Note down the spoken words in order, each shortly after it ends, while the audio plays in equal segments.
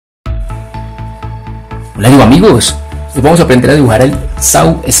Hola amigos, hoy vamos a aprender a dibujar el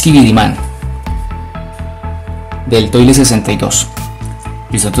SKIBIDI Man del Toilet 62.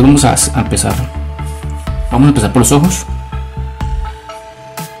 Listo, entonces vamos a empezar. Vamos a empezar por los ojos,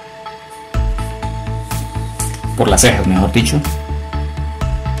 por las cejas, mejor dicho,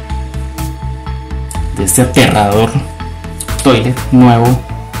 de este aterrador toilet nuevo,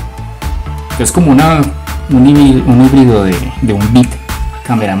 que es como un híbrido de un big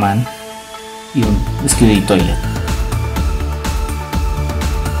cameraman y un SKIBIDI toilet.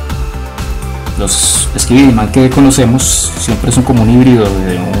 Los SKIBIDI Man que conocemos siempre son como un híbrido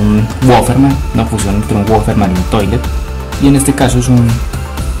de un Wooferman, una fusión entre un Wooferman y un toilet, y en este caso es una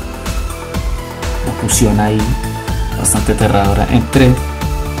fusión ahí bastante aterradora entre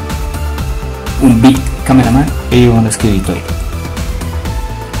un big cameraman y un SKIBIDI toilet.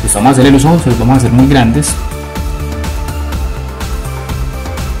 Pues vamos a hacerle los ojos, los vamos a hacer muy grandes.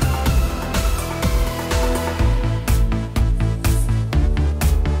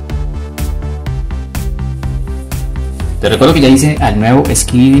 Te recuerdo que ya hice al nuevo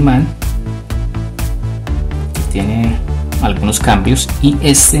SKIBIDI Man, que tiene algunos cambios, y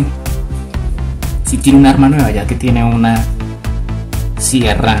este sí tiene un arma nueva, ya que tiene una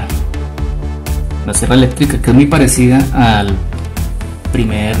sierra eléctrica que es muy parecida al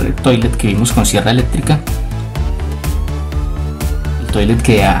primer toilet que vimos con sierra eléctrica, el toilet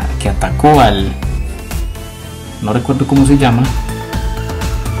que atacó al, no recuerdo cómo se llama,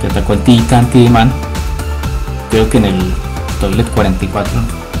 que atacó al TWITER, creo que en el toilet 44,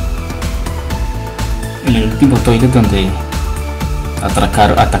 en el último toilet donde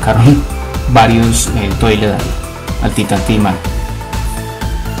atacaron varios toilets al Titán,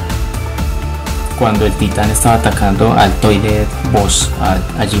 cuando el Titán estaba atacando al toilet boss,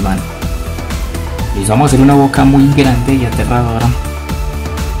 a G-Man. Les vamos a hacer una boca muy grande y aterradora.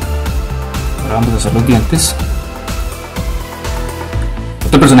 Ahora vamos a hacer los dientes.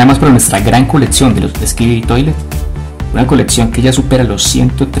 Otro personaje más para nuestra gran colección de los SKIBIDI Toilet, una colección que ya supera los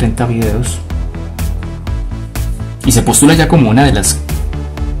 130 videos y se postula ya como una de las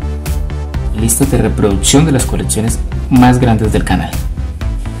listas de reproducción de las colecciones más grandes del canal.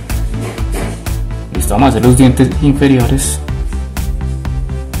 Listo, vamos a hacer los dientes inferiores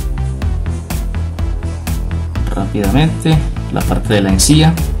rápidamente, la parte de la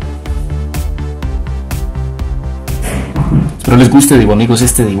encía. Espero les guste, amigos,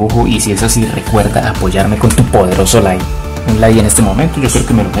 este dibujo, y si es así, recuerda apoyarme con tu poderoso like. Un like en este momento, yo creo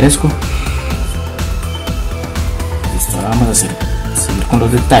que me lo merezco. Listo, ahora vamos a seguir con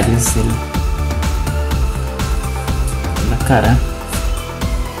los detalles de la cara.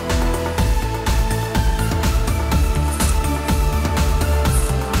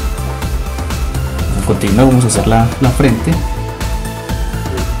 A continuación vamos a hacer la frente.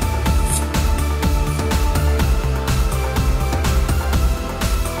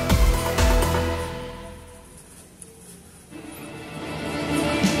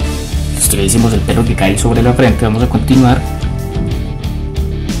 Ya hicimos el pelo que cae sobre la frente, vamos a continuar.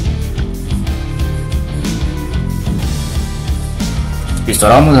 Listo,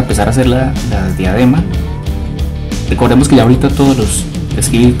 ahora vamos a empezar a hacer la diadema. Recordemos que ya ahorita todos los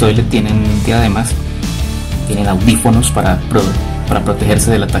SKIBIDI Toilet tienen diademas, tienen audífonos para protegerse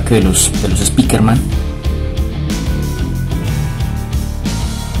del ataque de los Speakerman.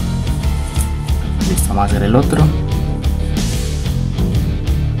 Listo, vamos a hacer el otro,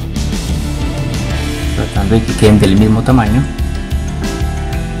 tratando de que queden del mismo tamaño.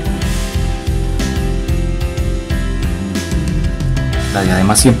 La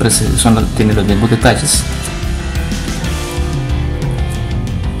diadema siempre tiene los mismos detalles.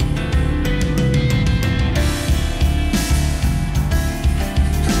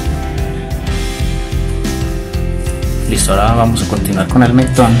 Listo, ahora vamos a continuar con el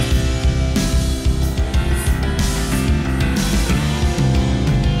mentón.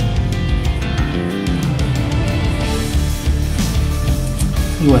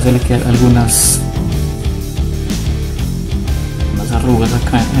 Y voy a hacerle que algunas arrugas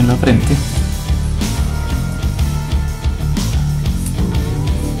acá en la frente.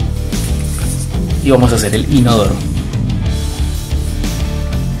 Y vamos a hacer el inodoro,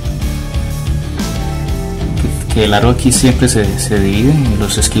 que el aro aquí siempre se divide en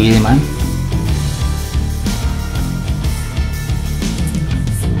los SKIBIDI Man.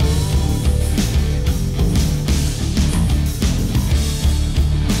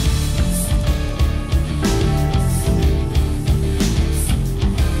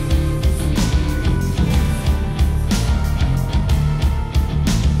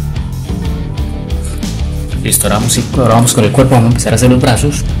 Listo, ahora vamos con el cuerpo, vamos a empezar a hacer los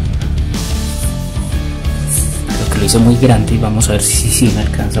brazos. lo hice muy grande y vamos a ver si me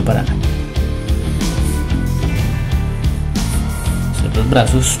alcanza para hacer los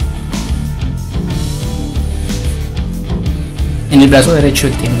brazos. En el brazo derecho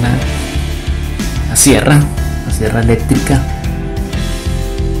él tiene una sierra eléctrica.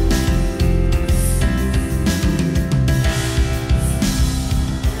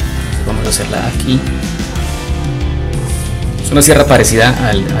 Entonces vamos a hacerla aquí. Es una sierra parecida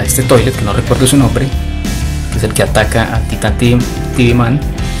a este toilet, que no recuerdo su nombre, que es el que ataca a Titan TV-Man.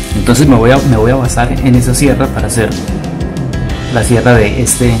 Entonces me voy a basar en esa sierra para hacer la sierra de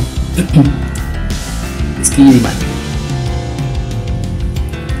este SKIBIDI Man.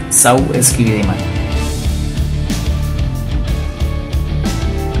 SKIBIDI Man.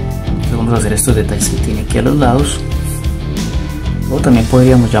 Entonces vamos a hacer estos detalles que tiene aquí a los lados, o también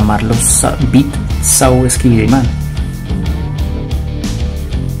podríamos llamarlos SKIBIDI Man.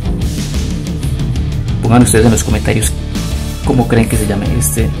 Pongan ustedes en los comentarios cómo creen que se llame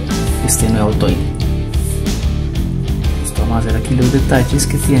este nuevo toilet. Esto vamos a hacer aquí los detalles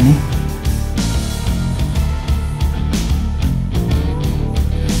que tiene.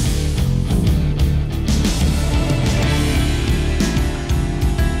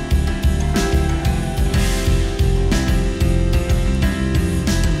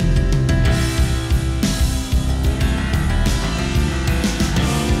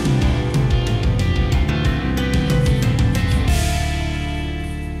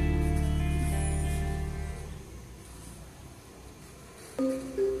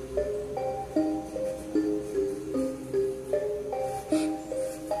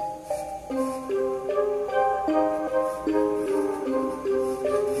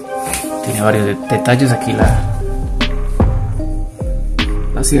 Tiene varios detalles aquí la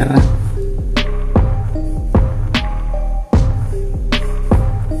sierra.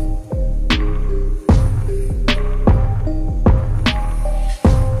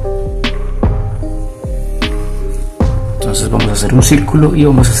 Entonces vamos a hacer un círculo y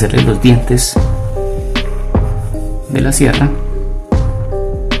vamos a hacerle los dientes de la sierra,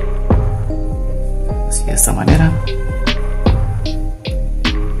 así de esta manera.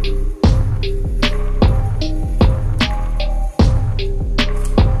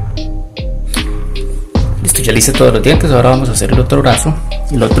 Listo, ya le hice todos los dientes. Ahora vamos a hacer el otro brazo.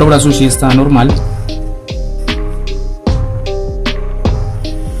 El otro brazo sí está normal.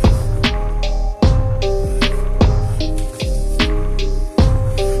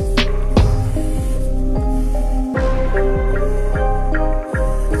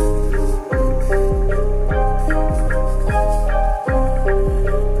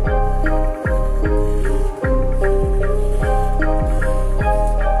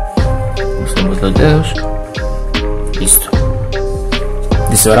 Los dedos. Listo.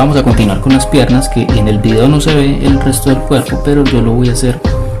 Ahora vamos a continuar con las piernas, que en el video no se ve el resto del cuerpo, pero yo lo voy a hacer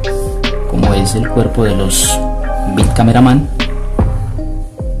como es el cuerpo de los Big Cameraman.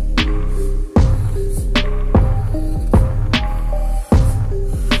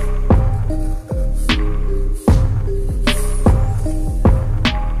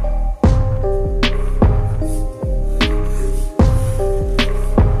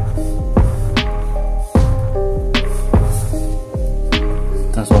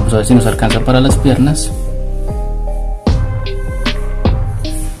 Vamos a ver si nos alcanza para las piernas.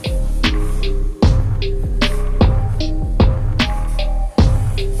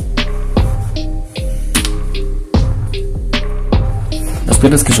 Las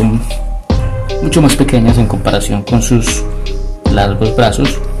piernas que son mucho más pequeñas en comparación con sus largos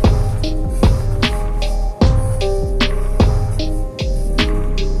brazos.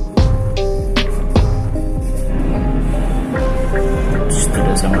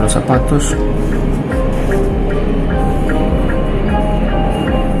 Los zapatos,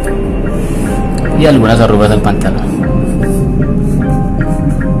 y algunas arrugas del pantalón,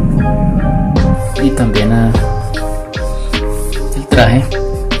 y también el traje,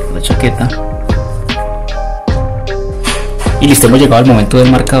 la chaqueta. Y listo, hemos llegado al momento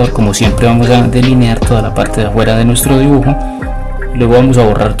del marcador. Como siempre vamos a delinear toda la parte de afuera de nuestro dibujo, luego vamos a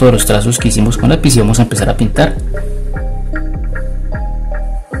borrar todos los trazos que hicimos con lápiz y vamos a empezar a pintar.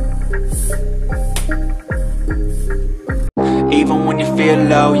 Even when you feel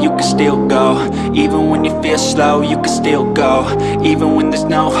low, you can still go. Even when you feel slow, you can still go. Even when there's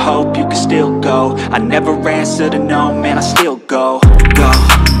no hope, you can still go. I never answer to no, man, I still go. Go,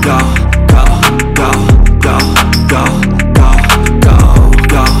 go, go, go, go, go, go, go,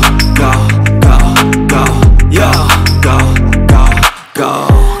 go, go, go, go, yo, go, go, go.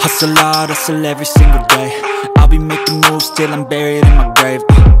 Hustle hard, hustle every single day. I'll be making moves till I'm buried in my grave.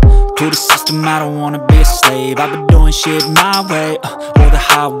 To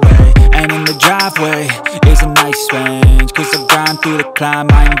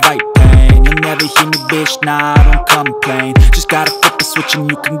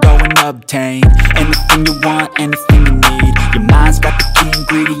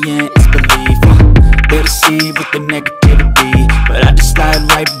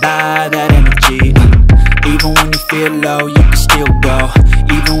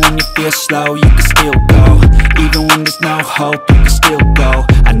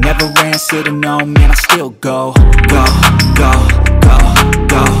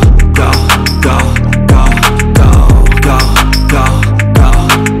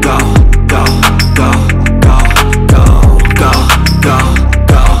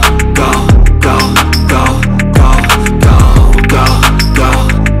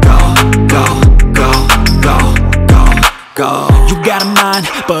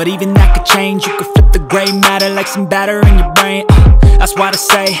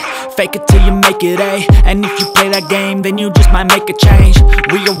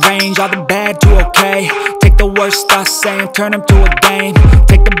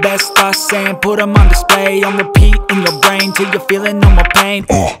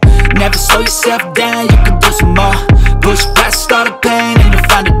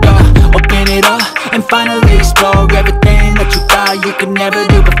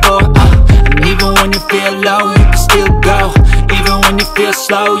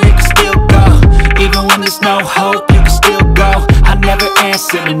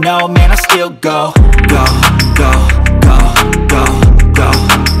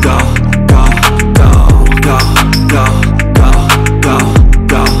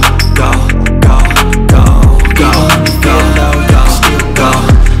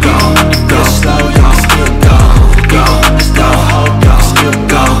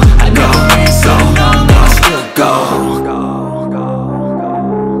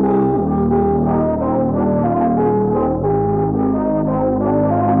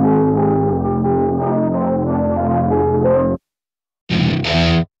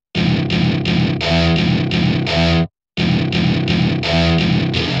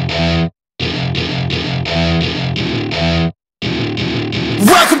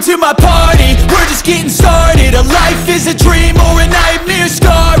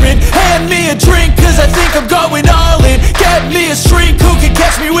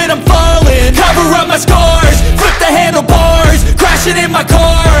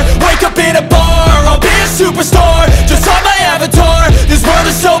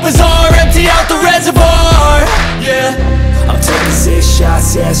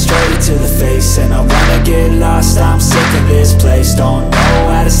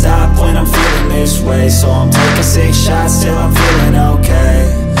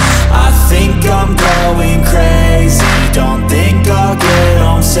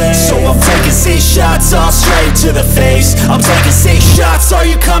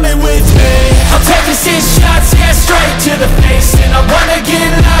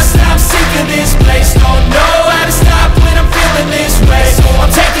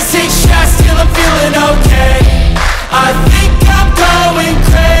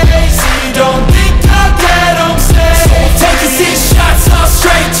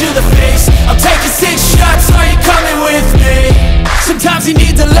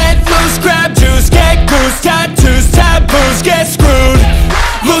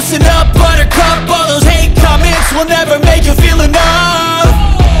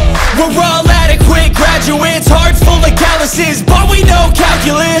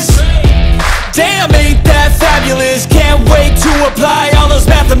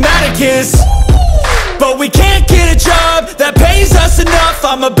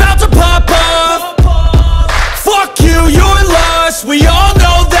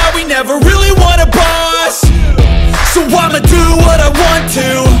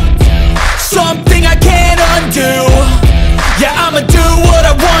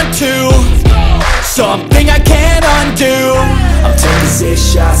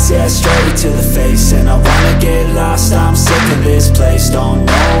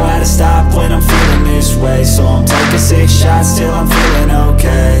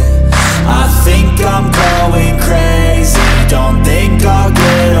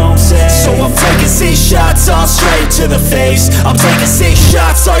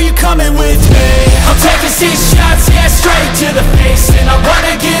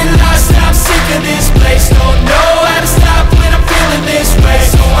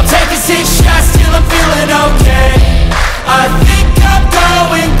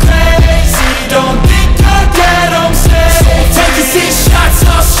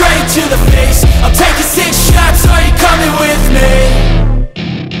to the face. I'm taking 6 shots, are you coming with me?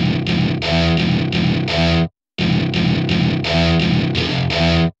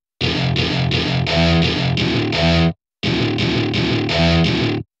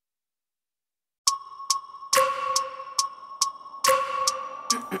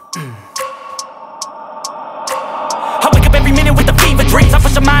 I wake up every minute with the fever dreams. I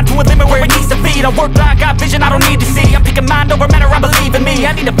push my mind to a limit where it needs to be. I work blind, got vision I don't need to see. I'm picking mind over matter, I believe in me.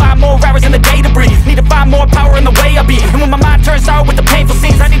 I need to find more hours in the day to breathe. Need to find more power in the way I be. And when my mind turns sour with the painful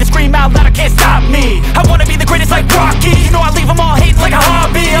scenes, I need to scream out loud, I can't stop me. I wanna be the greatest like Rocky. You know I leave them all hating like a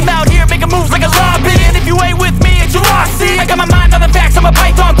hobby. I'm out here making moves like a lobby. And if you ain't with me, it's your loss. See, I got my mind on the facts, I'm a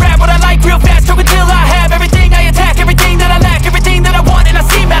python, grab what I like real fast. Choke until I have everything I attack, everything that I lack, everything that I want, and I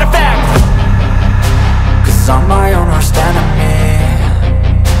see, matter of fact. Cause I'm my own worst enemy.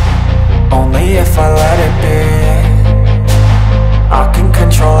 Only if I let it be. I can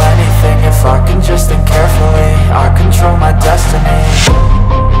control anything if I can just think carefully. I control my destiny.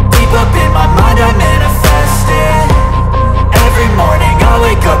 Deep up in my mind I manifest it. Every morning I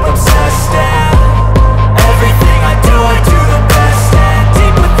wake up obsessed, and everything I do the best. And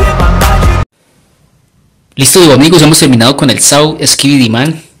deep within my mind Listo, amigos, hemos terminado con el SAO SKIBIDI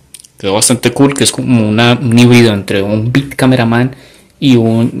Man. Quedó bastante cool, que es como un híbrido entre un beat cameraman y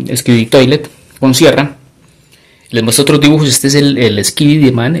un SKIBIDI Toilet con sierra. Les muestro otros dibujos. Este es el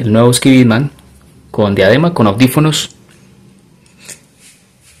SKIBIDI Man, el nuevo SKIBIDI Man, con diadema, con audífonos.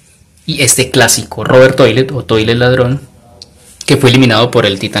 Y este clásico Robert Toilet o Toilet Ladrón, que fue eliminado por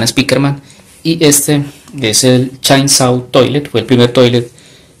el Titan Speakerman. Y este es el Chainsaw Toilet, fue el primer toilet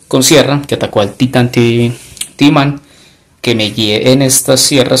con sierra que atacó al Titan T-Man, que me guié en estas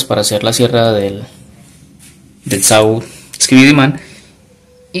sierras para hacer la sierra del SAO SKIBIDI Man.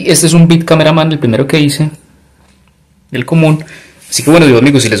 Y este es un beat cameraman, el primero que hice, del común. Así que bueno,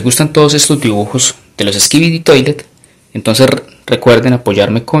 amigos, si les gustan todos estos dibujos de los SKIBIDI Toilet, entonces recuerden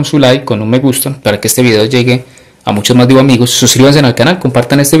apoyarme con su like, con un me gusta, para que este video llegue a muchos más amigos. Suscríbanse al canal,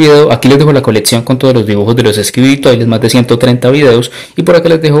 compartan este video. Aquí les dejo la colección con todos los dibujos de los SKIBIDI Toilet, más de 130 videos. Y por acá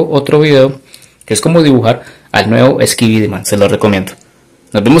les dejo otro video que es cómo dibujar al nuevo SKIBIDI Man. Se los recomiendo.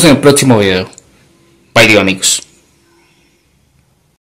 Nos vemos en el próximo video. Bye, amigos.